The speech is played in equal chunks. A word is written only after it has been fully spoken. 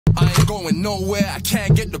I ain't going nowhere, I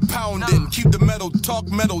can't get the pounding. Keep the metal talk,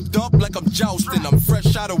 metaled up like I'm jousting. I'm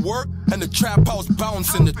fresh out of work, and the trap house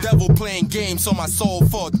bouncing. The devil playing games on my soul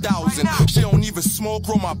for 1,000. She don't even smoke,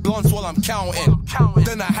 roll my blunts while I'm counting.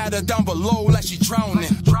 Then I had her down below like she drowning.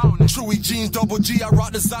 Chewy jeans, double G, I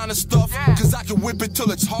rock designer stuff. Cause I can whip it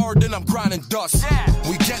till it's hard, then I'm grinding dust.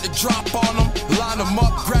 We get the drop on them, line them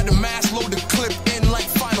up, grab the mask, load the clip in like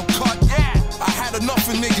Final Cut. I had enough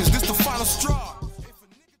of niggas, this the final straw.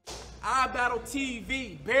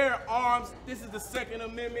 iBattleTV, bear arms, this is the Second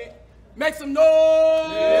Amendment. Make some noise!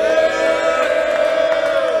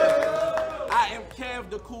 I am Kev,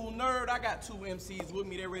 the cool nerd. I got 2 MCs with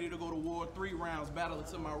me, they're ready to go to war. 3 rounds, battle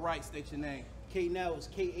to my right, state your name. NELLZ,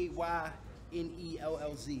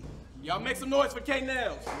 KAYNELLZ. Y'all make some noise for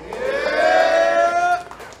NELLZ. Yeah!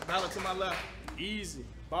 Battle to my left. Easy.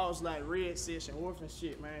 Balls like Red Session, orphan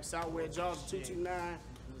shit, man. Southwest Georgia 229.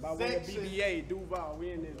 By way of BBA, Duval,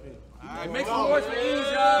 we in this bitch. Alright, make some noise for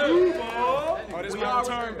EAZE, y'all. Oh, this is my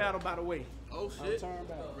return battle, by the way. Oh shit. Return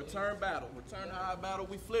battle. Return battle. Return to iBattle.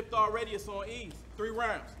 We flipped already, it's on EAZE. 3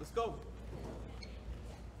 rounds. Let's go.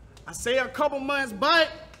 I say a couple months back,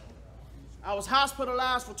 I was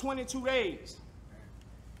hospitalized for 22 days.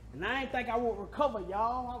 And I didn't think I would recover,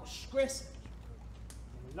 y'all. I was stressing.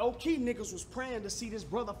 Low-key niggas was praying to see this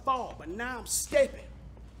brother fall, but now I'm stepping.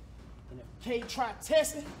 And if K try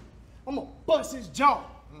testing, I'm gonna bust his jaw.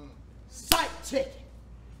 Sight checking.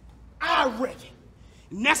 I reckon.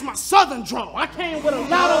 And that's my southern draw. I came with a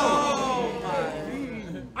lot of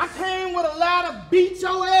I came with a lot of beat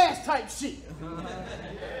your ass type shit.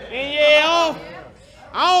 And yeah,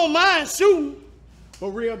 I don't mind shooting, but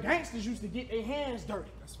real gangsters used to get their hands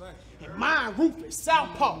dirty. That's right. And mine ruthless,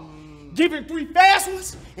 southpaw. Giving 3 fast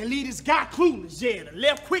ones and leave this guy clueless. Yeah, the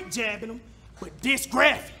left quick jabbing him, but this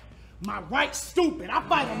graphic. My right stupid. I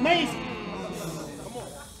fight amazing. Come on.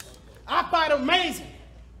 I fight amazing.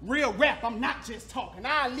 Real rap, I'm not just talking.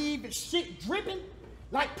 I leave this shit dripping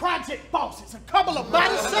like Project Faucets. A couple of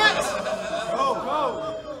body shots.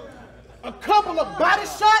 A couple of body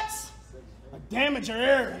shots. A damage your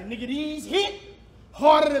area. Nigga, these hit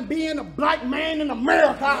harder than being a black man in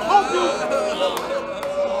America. I hope you.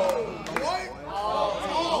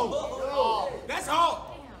 That's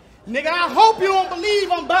all. Nigga, I hope you don't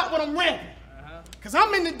believe I'm about what I'm rapping. Cause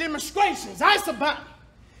I'm in the demonstrations. Ice about it.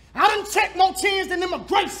 I done checked more tens than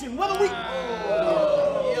immigration. Whether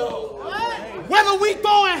we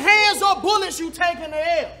throwing hands or bullets, you taking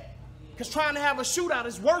the L. Cause trying to have a shootout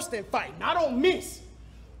is worse than fighting. I don't miss.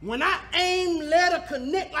 When I aim, let her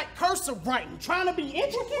connect like cursive writing. Trying to be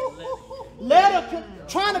intricate?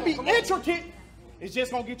 Trying to be intricate is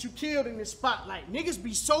just gonna get you killed in this spotlight. Niggas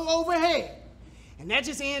be so overhead. And that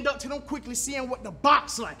just end up to them quickly seeing what the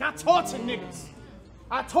box like. I torture niggas.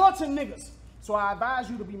 So I advise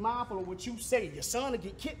you to be mindful of what you say. Your son will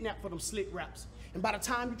get kidnapped for them slick raps. And by the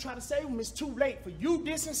time you try to save him, it's too late for you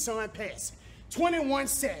dissing son passing. 21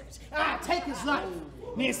 Savage. I take his life.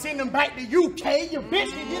 Then send him back to UK. Your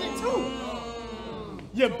bitch can get it too.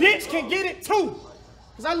 Your bitch can get it too.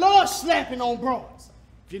 Cause I love slapping on broads.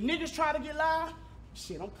 If your niggas try to get live,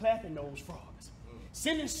 shit, I'm clapping those frogs.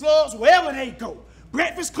 Sending slugs wherever they go.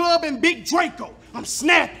 Breakfast Club and Big Draco. I'm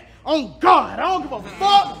snapping. On God. I don't give a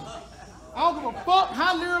fuck. I don't give a fuck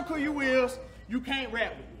how lyrical you is. You can't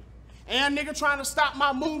rap with me. And a nigga trying to stop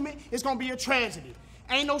my movement, it's gonna be a tragedy.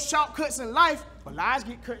 Ain't no shortcuts in life, but lives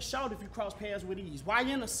get cut short if you cross paths with EAZE. Why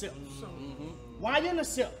intercept? Why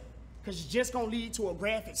intercept? Cause it's just gonna lead to a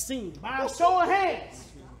graphic scene. By a show of hands,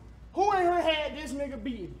 who in here had this nigga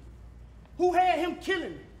beating me? Who had him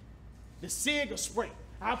killing me? The cigar spray.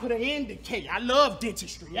 I put an end to K. I love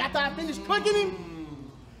dentistry. After I finish cooking him,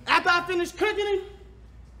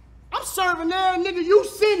 I'm serving every nigga you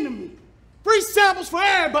send to me. Free samples for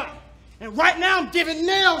everybody. And right now I'm giving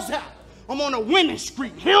nails out. I'm on a winning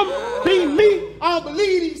streak. Him beat me. I don't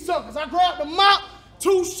believe these suckers. I grabbed the mop,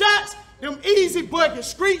 2 shots, them easy bucket,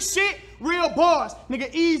 street shit, real bars.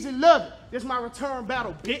 Nigga, EAZE love it. This my return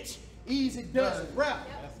battle, bitch. EAZE does it. Rap.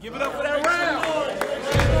 Give it up for that round.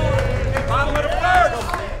 Bottom of the first.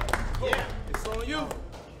 Yeah, it's on you.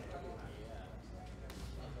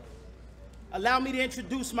 Allow me to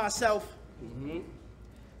introduce myself.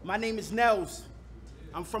 My name is NELLZ.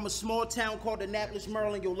 I'm from a small town called Annapolis,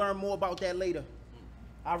 Maryland. You'll learn more about that later.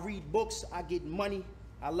 I read books, I get money,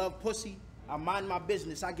 I love pussy, I mind my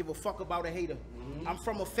business, I give a fuck about a hater. I'm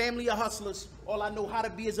from a family of hustlers. All I know how to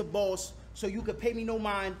be is a boss, so you can pay me no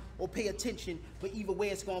mind or pay attention, but either way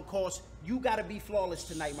it's gonna cost. You gotta be flawless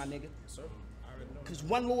tonight, my nigga. Sir, I already know. Cause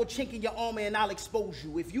one little chink in your armor and I'll expose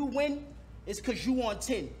you. If you win, it's cause you on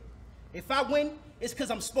 10. If I win, it's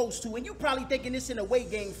because I'm supposed to. And you probably thinking this in a weight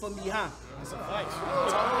game for me, huh? That's a fact.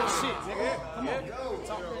 Talk that shit, nigga. Come on.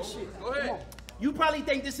 Talk that shit. Go ahead. Come on. You probably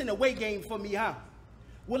think this in a weight game for me, huh?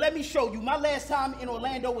 Well, let me show you. My last time in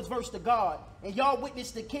Orlando was versus the God, and y'all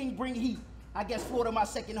witnessed the King bring heat. I guess Florida my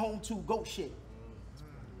second home too. Goat shit.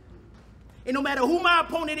 And no matter who my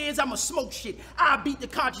opponent is, I'ma smoke shit. I beat the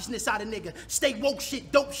consciousness out of nigga. Stay woke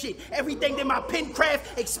shit, dope shit. Everything in my pen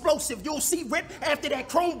craft, explosive. You'll see Rip after that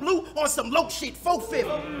chrome blue on some low shit.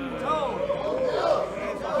 4-5.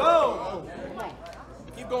 Go.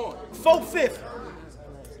 Keep going. 4-5.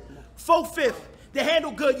 4-5. The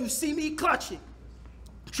handle good, you see me clutch it.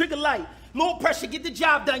 Trigger light. Low pressure, get the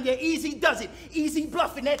job done, yeah, easy does it. Easy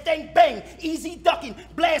bluffing, that thing bang. Easy ducking,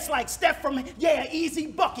 blast like Steph from, yeah, easy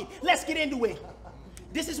bucket. Let's get into it.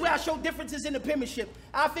 This is where I show differences in the penmanship.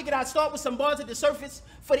 I figured I'd start with some bars at the surface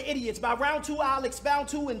for the idiots. By round 2, I'll expound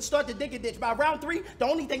to and start to dig a ditch. By round 3, the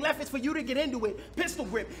only thing left is for you to get into it. Pistol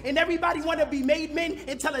grip. And everybody wanna be made men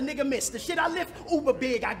until a nigga miss. The shit I lift, uber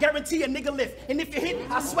big. I guarantee a nigga lift. And if you hit,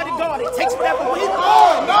 I swear to God, it takes whatever we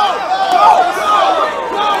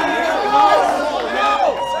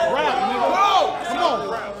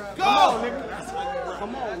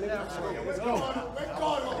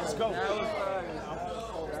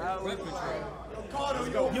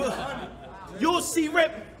You'll see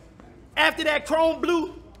Rip after that chrome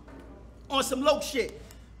blue on some low shit.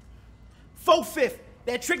 4-5.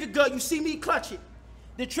 That trigger gun, you see me clutch it.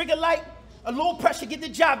 The trigger light, a low pressure, get the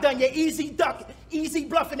job done. Yeah, easy ducking, easy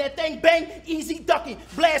bluffing. That thing bang, easy ducking.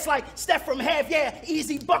 Blast like Steph from half, yeah,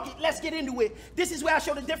 easy bucket. Let's get into it. This is where I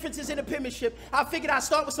show the differences in the penmanship. I figured I'd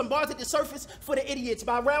start with some bars at the surface for the idiots.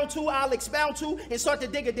 By round 2, I'll expound to and start to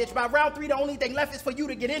dig a ditch. By round 3, the only thing left is for you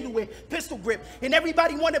to get into it. Pistol grip. And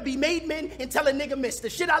everybody wanna be made men until a nigga miss. The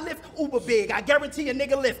shit I lift, uber big. I guarantee a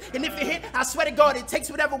nigga lift. And if you hit, I swear to God, it takes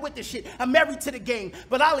whatever with the shit. I'm married to the game,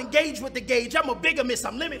 but I'll engage with the gauge. I'm a bigamist,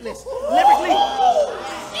 I'm limitless.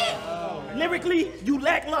 Lyrically, you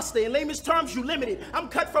lackluster. In layman's terms, you limited. I'm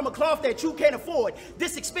cut from a cloth that you can't afford.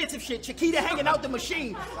 This expensive shit, Chiquita hanging out the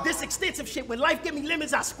machine. This extensive shit, when life give me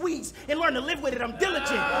lemons, I squeeze and learn to live with it. I'm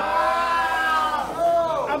diligent.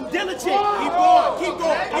 I'm diligent. Keep going, keep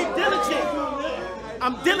going. I'm diligent.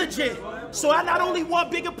 I'm diligent. So I not only want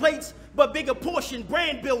bigger plates, but bigger portion,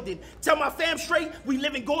 brand building. Tell my fam straight, we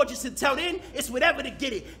living gorgeous. Until then, it's whatever to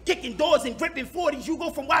get it. Kicking doors and gripping 40s. You go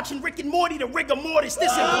from watching Rick and Morty to rigor mortis.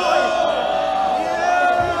 This important.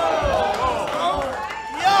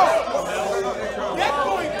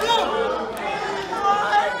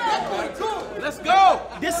 Let's go.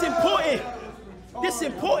 This important. This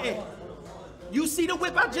important. You see the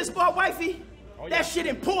whip I just bought, wifey? That shit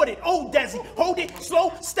imported. Old Desi. Hold it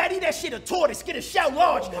slow, steady. That shit a tortoise. Get a shell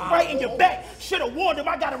large right in your back. Should've warned him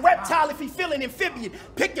I got a reptile if he feeling amphibian.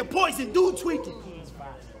 Pick your poison. Dude tweaking.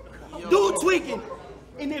 Dude tweaking.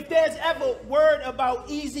 And if there's ever word about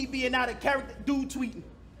EAZE being out of character, dude tweeting.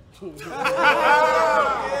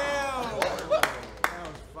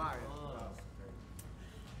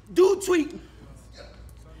 Dude tweeting.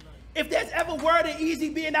 If there's ever word of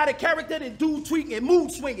EAZE being out of character, then dude tweaking and mood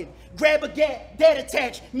swinging. Grab a gat, dad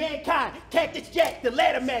attach, mankind, Cactus Jack, the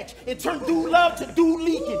ladder match, and turn dude love to dude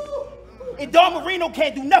leaking. And Don Marino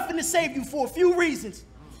can't do nothing to save you for a few reasons.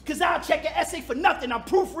 Cause I'll check an essay for nothing, I'm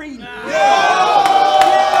proofreading.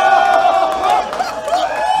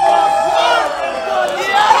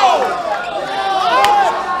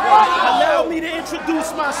 Allow me to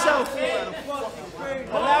introduce myself.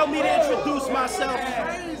 Allow me to introduce myself.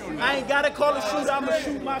 I ain't gotta call a shooter, I'ma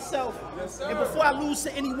shoot myself. And before I lose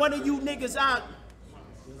to any one of you niggas, I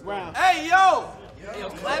round. Hey, yo! Yo,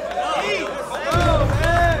 clap it up.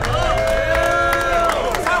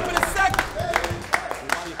 Top of the second.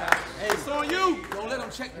 Hey, it's on you. Don't let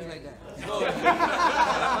them check me like that.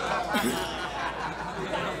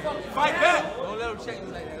 Fight back. Don't let them check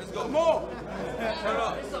me like that. Let's go. More. Shut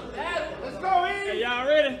up. Let's go, E. Hey, y'all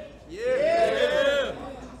ready? Yeah.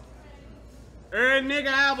 Every nigga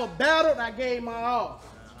I ever battled, I gave my all.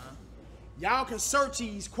 Y'all can search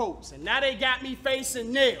these quotes, and now they got me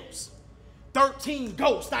facing NELLZ. 13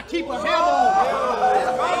 ghosts. I keep a hammer on.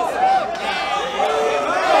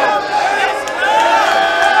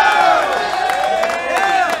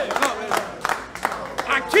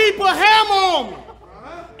 I keep a hammer on me.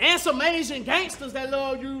 And some Asian gangsters that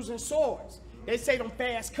love using swords. They say them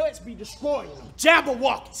fast cuts be destroying them.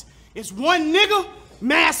 Jabberwockies. It's one nigga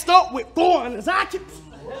masked up with foreigners.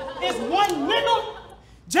 It's one nigga.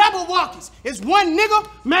 Jabberwockies. It's one nigga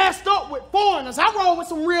masked up with foreigners. I roll with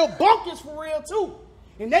some real bunkers for real too.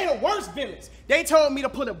 And they the worst villains. They told me to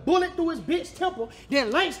put a bullet through his bitch temple, then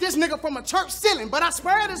lynch this nigga from a church ceiling. But I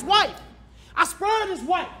spared his wife. I spurred his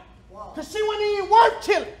wife, because she wasn't even worth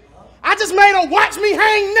killing. I just made her watch me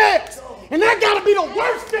hang nails. And that gotta be the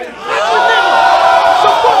worst thing.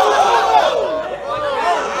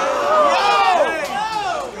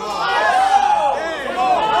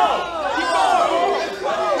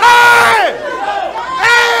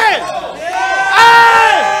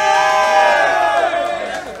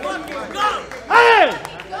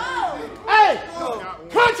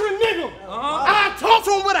 Country nigga. I talked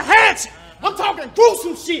to him with a hatchet. I'm talking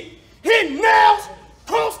gruesome shit. Hitting nails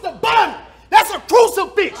across the body. That's a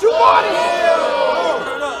crucifix. You more than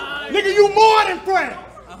nigga, you more than friend.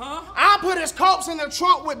 I put his corpse in the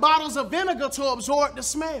trunk with bottles of vinegar to absorb the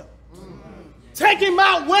smell. Take him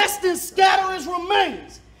out west and scatter his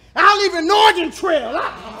remains. I'll leave an organ trail.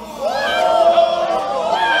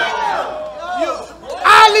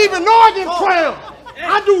 I'll leave an organ trail.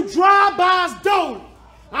 I do drive-bys daily.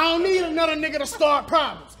 I don't need another nigga to start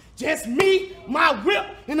problems. Just me, my whip,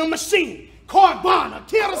 and a machine. Carvana,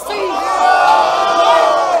 kill the scene.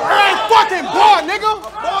 I ain't fucking bored, nigga.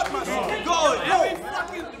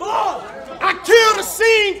 I kill the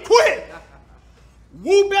scene quick.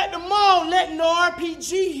 Whoop at the mall, letting the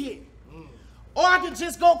RPG hit. Or I could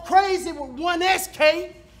just go crazy with one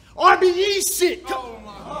SK, RBE shit.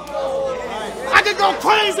 I could go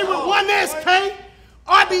crazy with one SK,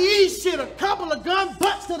 RBE shit, a couple of gun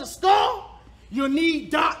butts to the skull. You'll need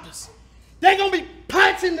doctors. They gonna be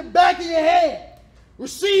punching the back of your head.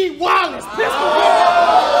 Rasheed Wallace, pistol whip.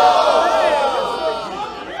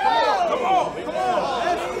 Come on.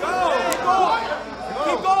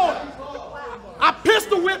 Keep going. I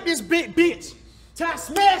pistol whip this big bitch till I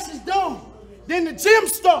smash his dome. Then the gym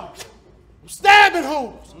starts. I'm stabbing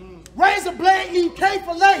homes. Razor blade eating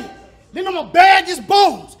K-filet. Then I'm gonna bag his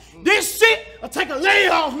bones. This shit, I'll take a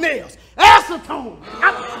layoff nails. Acetone.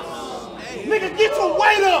 Nigga, get your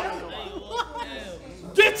weight up.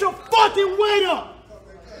 Get your fucking weight up.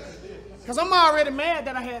 Cause I'm already mad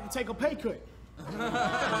that I had to take a pay cut.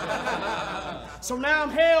 So now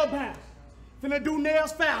I'm hellbound. Finna do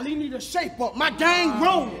nails foul. He need a shape up. My gang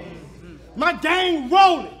rolling.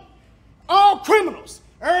 All criminals.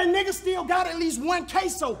 Every nigga still got at least one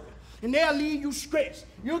case open. And they'll leave you scratched.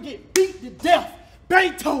 You'll get beat to death.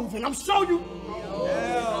 Beethoven, I'm sure you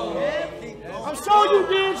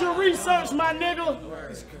did your research, my nigga.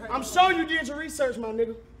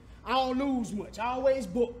 I don't lose much. I always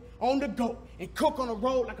book on the go and cook on the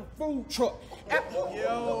road like a food truck.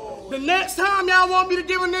 The next time y'all want me to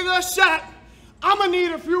give a nigga a shot, I'ma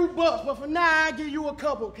need a few bucks, but for now, I give you a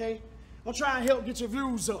couple, okay? I'm trying to help get your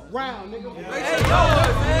views up. Round, nigga. Hey, we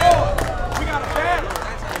got a battle.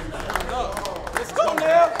 Let's go,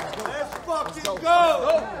 Nell. Let's fucking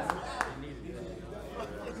go.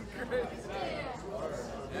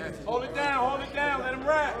 Hold it down, let him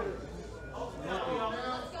rap.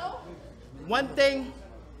 One thing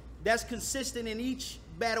that's consistent in each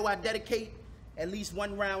battle, I dedicate at least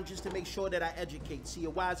one round just to make sure that I educate. See, a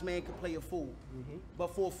wise man can play a fool,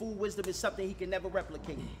 but for a fool, wisdom is something he can never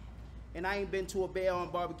replicate. And I ain't been to a bear on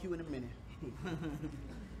barbecue in a minute.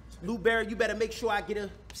 Lou Barry, you better make sure I get a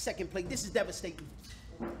second plate. This is devastating.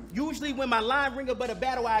 Usually when my line ring about a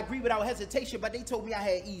battle, I agree without hesitation, but they told me I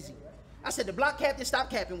had easy. I said, the block captain,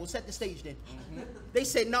 stop capping, we'll set the stage then. They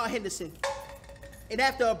said, nah, Henderson. And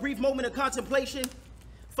after a brief moment of contemplation,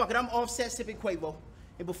 fuck it, I'm offset sipping Quavo.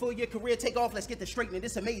 And before your career take off, let's get this straightening.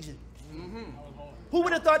 This amazing. Who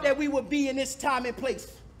would have thought that we would be in this time and place?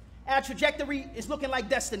 Our trajectory is looking like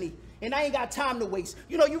destiny, and I ain't got time to waste.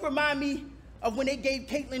 You know, you remind me of when they gave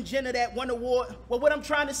Caitlyn Jenner that one award. Well, what I'm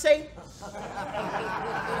trying to say?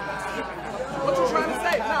 What you trying to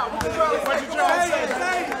say?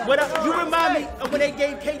 You remind me of when they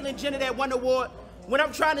gave Caitlyn Jenner that one award. What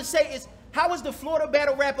I'm trying to say is, how is the Florida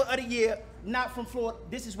Battle Rapper of the Year not from Florida?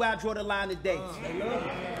 This is where I draw the line today.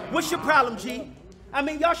 What's your problem, G? I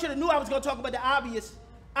mean, y'all should have knew I was going to talk about the obvious.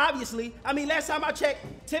 Obviously, I mean, last time I checked,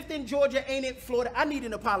 Tifton, Georgia ain't in Florida. I need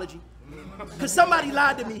an apology. Because somebody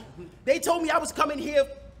lied to me. They told me I was coming here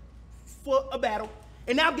for a battle,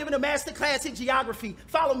 and now I'm giving a master class in geography.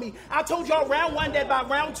 Follow me. I told y'all round one that by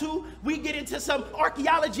round two, we get into some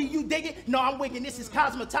archaeology. You dig it? No, I'm wigging. This is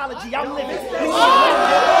cosmetology. I'm living.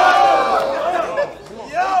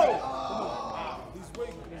 Yo!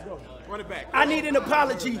 Run it back. I need an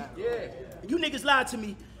apology. You niggas lied to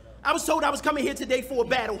me. I was told I was coming here today for a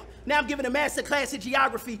battle. Now I'm giving a master class in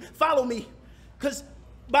geography. Follow me. Because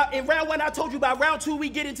in round one, I told you by round two, we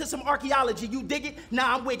get into some archaeology. You dig it?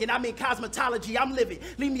 Nah, I'm wigging. I'm in cosmetology. I'm living.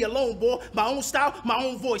 Leave me alone, boy. My own style, my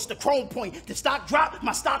own voice. The chrome point. The stock drop,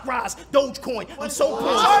 my stock rise. Dogecoin. I'm so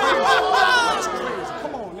pissed.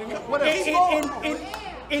 Come on, nigga. What else?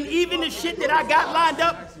 And even the shit that I got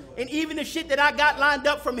lined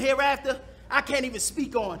up, from hereafter, I can't even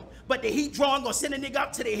speak on. But the heat drawing gonna send a nigga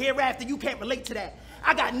up to the hereafter, you can't relate to that.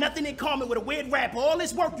 I got nothing in common with a weird rapper. All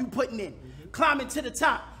this work you putting in, climbing to the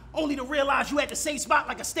top, only to realize you at the same spot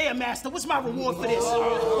like a stairmaster. What's my reward for this?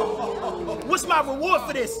 What's my reward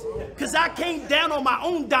for this? Cause I came down on my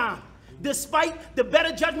own dime. Despite the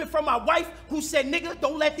better judgment from my wife, who said, nigga,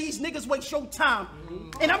 don't let these niggas waste your time.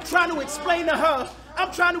 And I'm trying to explain to her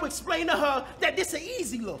that this an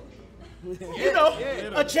easy look. You know,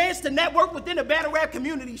 a chance to network within the battle rap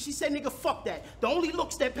community. She said, nigga, fuck that. The only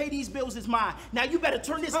looks that pay these bills is mine. Now you better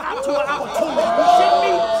turn this out to an opportunity. You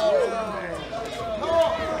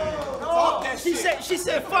shit me? She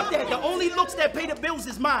said, fuck that. The only looks that pay the bills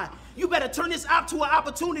is mine. You better turn this out to an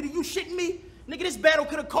opportunity. You shitting me? Nigga, this battle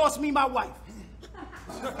could have cost me my wife.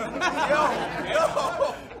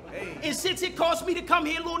 And since it cost me to come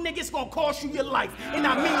here, little nigga, it's gonna cost you your life. And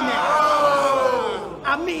I mean that.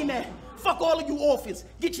 I mean that. Fuck all of you orphans.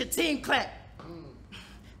 Get your team clapped.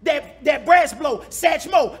 That brass blow,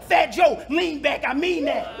 Satchmo, Fat Joe, lean back. I mean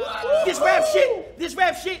that. This rap shit,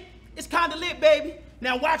 it's kinda lit, baby.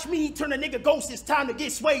 Now watch me turn a nigga ghost. It's time to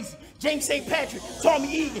get Swayze. James St. Patrick,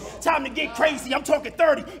 Tommy Egan, time to get crazy. I'm talking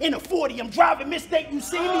 30 in a 40. I'm driving mistake. You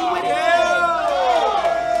see me with it?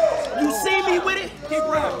 You see me with it?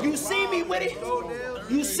 You see me with it?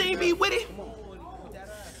 You see me with it?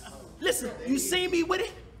 Listen, you see me with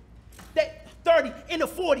it? That 30 in a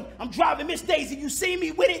 40. I'm driving Miss Daisy. You see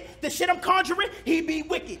me with it? The shit I'm conjuring, he be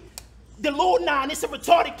wicked. The Lord 9, it's a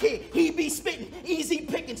retarded kid. He be spitting, easy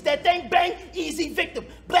pickings. That thing bang, easy victim.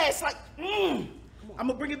 Blast like,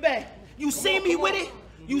 I'ma bring it back. You see me with it?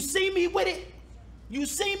 You see me with it? You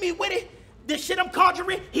see me with it? The shit I'm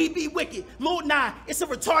conjuring, he be wicked. Lord 9, it's a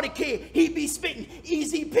retarded kid. He be spitting,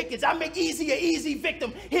 easy pickings. I make easy an easy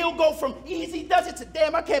victim. He'll go from easy does it to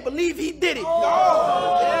damn, I can't believe he did it.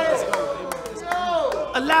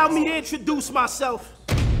 Allow me to introduce myself.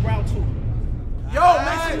 Round 2. Yo,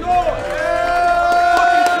 make some noise!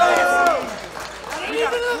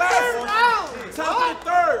 Top of the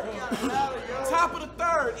third. Top of the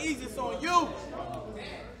third. Easy, it's on you.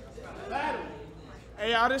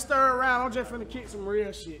 Hey, y'all, this third round, I'm just finna kick some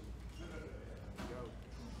real shit.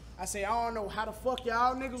 I say, I don't know how the fuck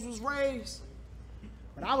y'all niggas was raised,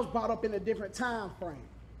 but I was brought up in a different time frame.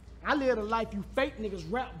 I lived a life you fake niggas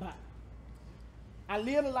rap about.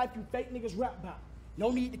 No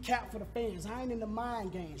need to cap for the fans. I ain't in the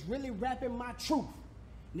mind games. Really rapping my truth.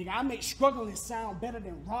 Nigga, I make struggling sound better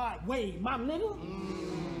than Rod Wave. My nigga?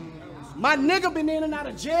 My nigga been in and out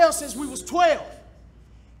of jail since we was 12.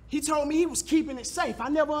 He told me he was keeping it safe. I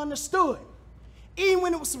never understood. Even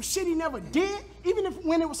when it was some shit he never did,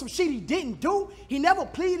 when it was some shit he didn't do, he never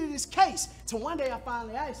pleaded his case. Till one day I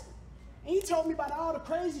finally asked him. And he told me about all the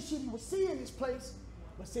crazy shit he would see in this place,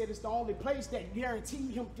 but said it's the only place that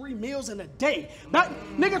guaranteed him 3 meals in a day. But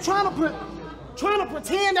nigga trying to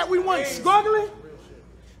pretend that we weren't struggling,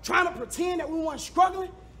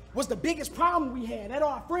 was the biggest problem we had at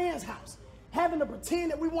our friend's house. Having to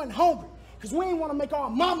pretend that we wasn't hungry. Cause we ain't want to make our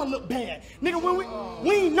mama look bad. Nigga, when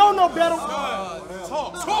we ain't know no better.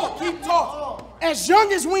 Talk, keep talking. As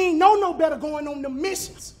young as we ain't know no better going on the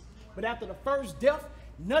missions. But after the first death,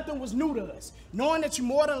 nothing was new to us. Knowing that you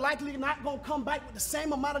more than likely not gonna come back with the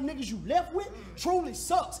same amount of niggas you left with truly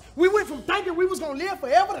sucks. We went from thinking we was gonna live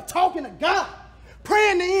forever to talking to God.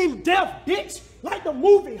 Praying to end death, bitch, like the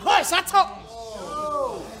movie Hush.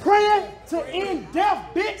 Praying to end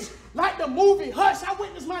death, bitch, like the movie Hush. I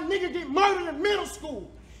witnessed my nigga get murdered in middle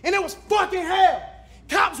school, and it was fucking hell.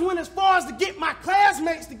 Cops went as far as to get my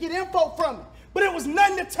classmates to get info from me, but it was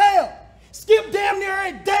nothing to tell. Skipped damn near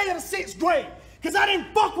every day of the 6th grade, cause I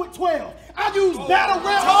didn't fuck with 12. I used battle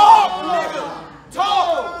rap.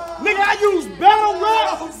 Nigga, I used battle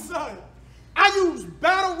rap. I used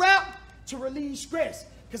battle rap to relieve stress,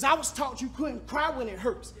 cause I was taught you couldn't cry when it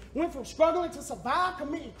hurts. Went from struggling to survive,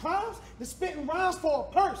 committing crimes, to spitting rhymes for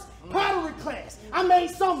a purse. Pottery class, I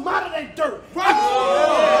made something out of that dirt.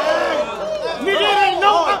 Nigga, ain't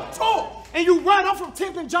no talk. And you right, I'm from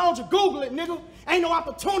Tipton, Georgia. Google it, nigga. Ain't no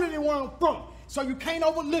opportunity where I'm from, so you can't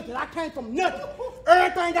overlook it. I came from nothing.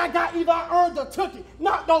 Everything I got, either I earned or took it.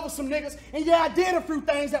 Knocked over some niggas, and yeah, I did a few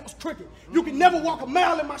things that was crooked. You can never walk a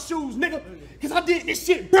mile in my shoes, nigga, cause I did this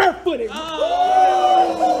shit barefooted.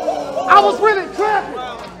 I was really trapping.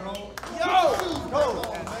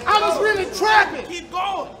 I was really trapping. Keep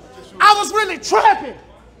going. I was really trapping.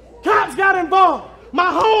 Cops got involved.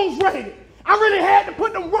 My home's raided. I really had to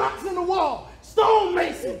put them rocks in the wall.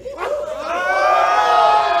 Stonemason.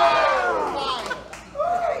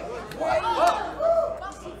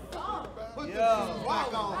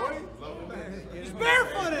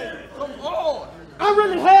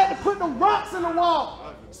 really had to put the rocks in the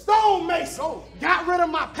wall. Stone mason. Got rid of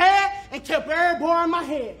my pad and kept every bar in my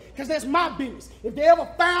head. Because that's my business. If they ever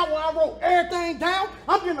found where I wrote everything down,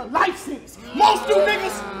 I'm getting a life sentence. Most of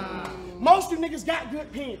you niggas got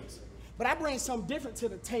good pens. But I bring something different to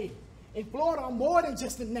the table. In Florida, I'm more than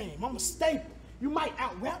just a name. I'm a staple. You might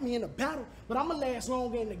out-rap me in a battle, but I'm going to last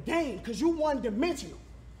longer in the game because you one-dimensional.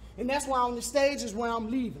 And that's why on the stage is where I'm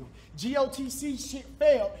leaving them. GOTC shit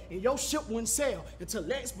failed, and your shit wouldn't sell until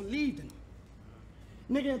Lex believed in them.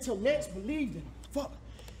 Nigga, until Lex believed in them. Fuck.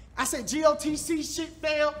 I said GOTC shit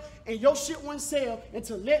failed, and your shit wouldn't sell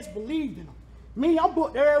until Lex believed in them. Me, I'm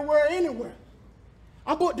booked everywhere, anywhere.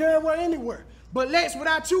 I'm booked everywhere, anywhere. But Lex,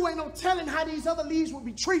 without you, ain't no telling how these other leagues would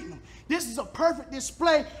be treating them. This is a perfect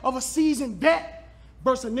display of a seasoned vet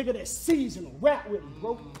versus a nigga that's seasonal. Rap with me,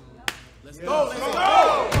 bro. Let's go. Let's go.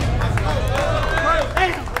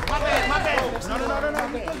 Damn, my bad. No.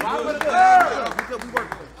 We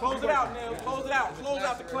working. Close it out, Nell. Close it out. Close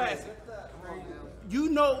out the classic. You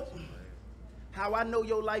know how I know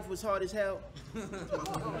your life was hard as hell?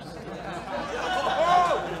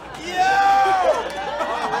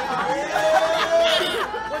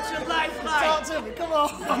 What's your life like? Talk to me, come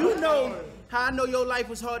on. You know how I know your life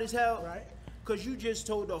was hard as hell? Right. Because you just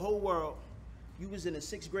told the whole world you was in the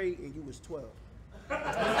 6th grade and you was 12. You 12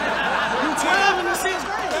 in the 6th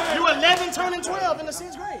grade. You 11 turning 12 in the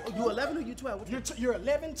 6th grade. Oh, you 11 or you 12? You're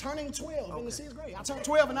 11 turning 12 in the 6th grade. I turned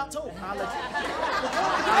 12 in October. I'll let you.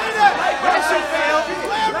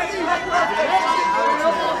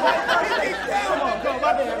 Come on,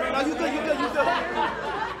 my bad, man. No, you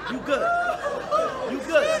good.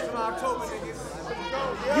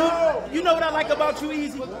 You know what I like about you,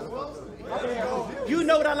 Easy? You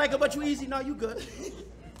know what I like about you, Easy? No, you good.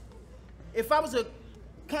 If I was a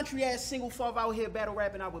country-ass single father out here battle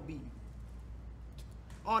rapping, I would beat you.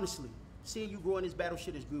 Honestly, seeing you grow in this battle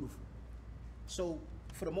shit is beautiful. So,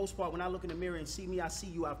 for the most part, when I look in the mirror and see me, I see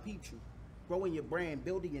you, I peeped you. Growing your brand,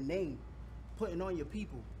 building your name, putting on your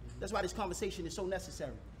people. That's why this conversation is so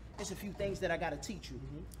necessary. There's a few things that I gotta teach you.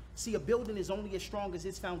 See, a building is only as strong as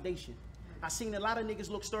its foundation. I seen a lot of niggas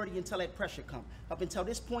look sturdy until that pressure come. Up until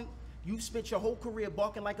this point, you've spent your whole career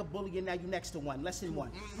barking like a bully, and now you next to one. Lesson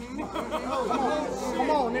one. Come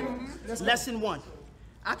on, nigga. Lesson one.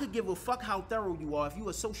 I could give a fuck how thorough you are. If you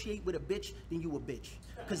associate with a bitch, then you a bitch.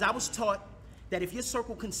 Because I was taught that if your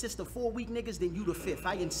circle consists of 4 weak niggas, then you the 5th.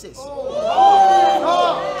 I insist.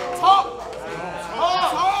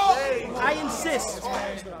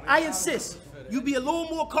 I insist. You be a little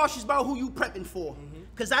more cautious about who you prepping for.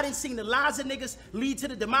 Because I didn't see the lies of niggas lead to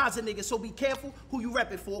the demise of niggas, so be careful who you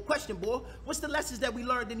repping for. Question, boy, what's the lessons that we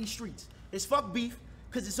learned in these streets? It's fuck beef,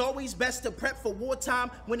 because it's always best to prep for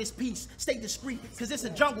wartime when it's peace. Stay discreet, because it's a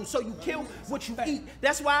jungle, so you kill what you eat.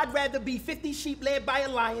 That's why I'd rather be 50 sheep led by a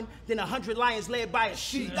lion than 100 lions led by a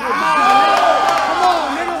sheep. Come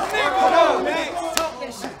on, nigga. Come on, man. Talk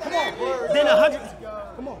that shit.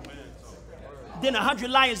 Come on. Then 100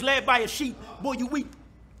 lions led by a sheep. Boy, you weak.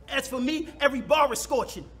 As for me, every bar is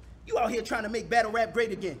scorching. You out here trying to make battle rap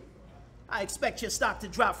great again. I expect your stock to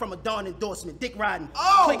drop from a Dawn endorsement. Dick riding,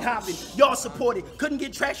 click hopping, y'all supported. Couldn't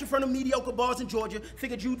get traction from the mediocre bars in Georgia.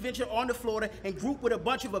 Figured you'd venture on to Florida and group with a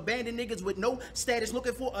bunch of abandoned niggas with no status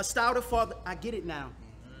looking for a style to father. I get it now.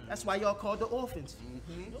 That's why y'all called the orphans.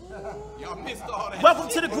 Y'all missed all that. Welcome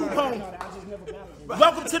to the group home.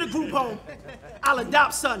 Welcome to the group home. I'll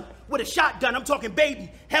adopt son with a shotgun. I'm talking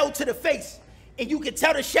baby, held to the face. And you can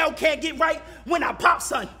tell the shell can't get right when I pop,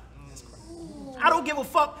 son. I don't give a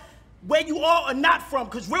fuck where you are or not from,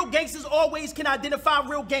 because real gangsters always can identify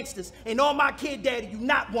real gangsters. And all my kid daddy, you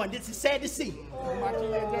not one. This is sad to see.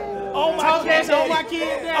 Oh my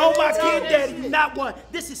kid daddy, you not one.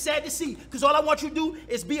 This is sad to see, because all I want you to do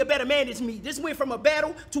is be a better man than me. This went from a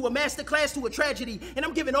battle to a master class to a tragedy. And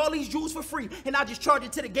I'm giving all these jewels for free, and I just charge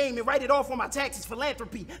it to the game and write it off on my taxes,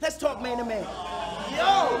 philanthropy. Let's talk man to man.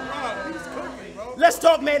 Let's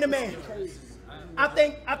talk man to man. I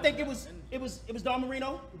think it was Don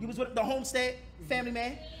Marino. He was with the Homestead family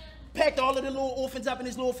man. Packed all of the little orphans up in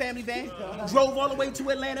his little family van. Drove all the way to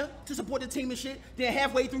Atlanta to support the team and shit. Then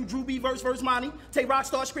halfway through Drew B verse Monty, Tay Rock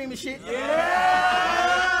start screaming shit.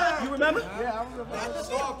 Yeah! You remember? Yeah, I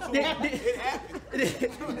remember.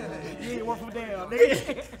 You ain't work from down.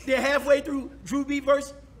 Then halfway through Drew B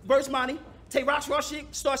verse Monty, Tay Rock's raw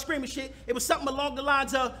shit, start screaming shit. It was something along the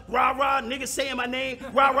lines of rah rah, niggas saying my name,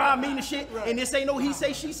 rah rah, mean the shit. Right. And this ain't no he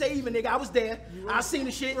say, she say even, nigga. I was there. I seen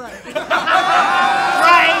the shit. Right.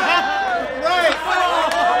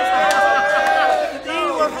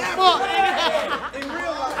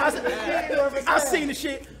 I seen the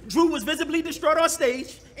shit. Drew was visibly distraught on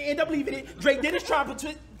stage and ended up leaving it. Drake did his try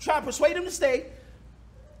to persuade him to stay.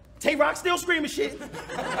 Tay-Rock still screaming shit.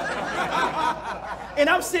 And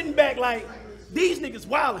I'm sitting back like, these niggas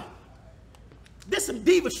wildin'. This some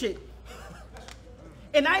diva shit.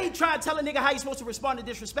 And I ain't trying to tell a nigga how you supposed to respond to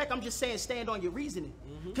disrespect. I'm just saying stand on your reasoning.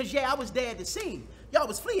 Cause yeah, I was there at the scene. Y'all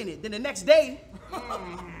was fleeing it. Then the next day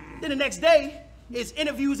is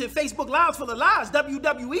interviews and Facebook Lives full of lies,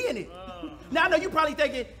 WWE in it. Now I know you probably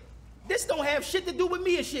thinking, this don't have shit to do with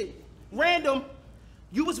me and shit. Random,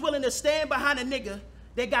 you was willing to stand behind a nigga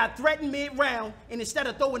that got threatened mid-round, and instead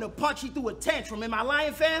of throwing a punch, he threw a tantrum. Am I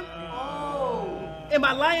lying, fam? Am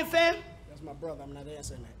I lying, fam? That's my brother, I'm not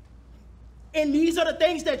answering that. And these are the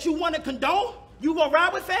things that you want to condone? You gonna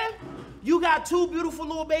ride with, fam? You got 2 beautiful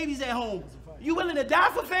little babies at home. You willing to die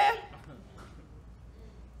for, fam?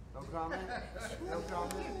 No comment. No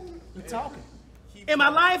comment. You talking. Am I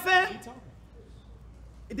lying, fam?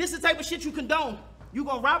 This is the type of shit you condone. You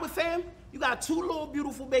gonna ride with, fam? You got 2 little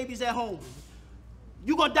beautiful babies at home.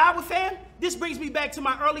 You gonna die with, fam? This brings me back to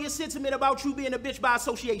my earlier sentiment about you being a bitch by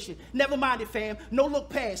association. Never mind it, fam. No look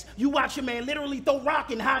past. You watch your man literally throw rock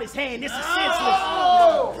and hide his hand. This is senseless.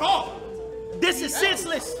 This is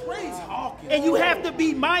senseless. And you have to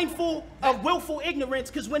be mindful of willful ignorance,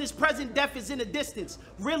 because when it's present, death is in the distance.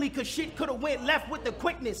 Really, because shit could have went left with the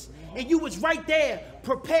quickness. And you was right there,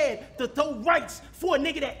 prepared to throw rights for a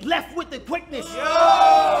nigga that left with the quickness.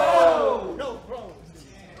 No, bro.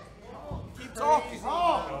 Keep talking.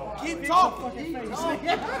 Keep talking.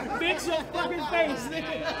 Fix your fucking face,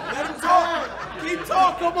 nigga. Let him talk. Keep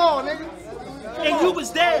talking. Come on, nigga. And you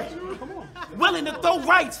was there, willing to throw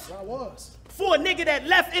rights I was. for a nigga that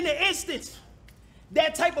left in the instance.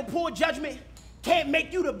 That type of poor judgment can't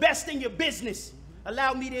make you the best in your business.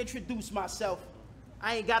 Allow me to introduce myself.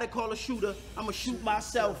 I ain't gotta call a shooter, I'ma shoot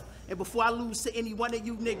myself. And before I lose to any one of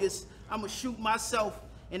you niggas, I'ma shoot myself.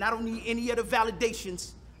 And I don't need any other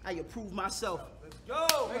validations. I approve myself. Let's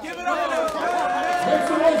go. Hey, give it up. Let's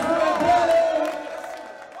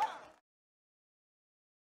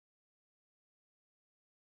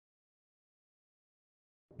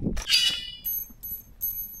go.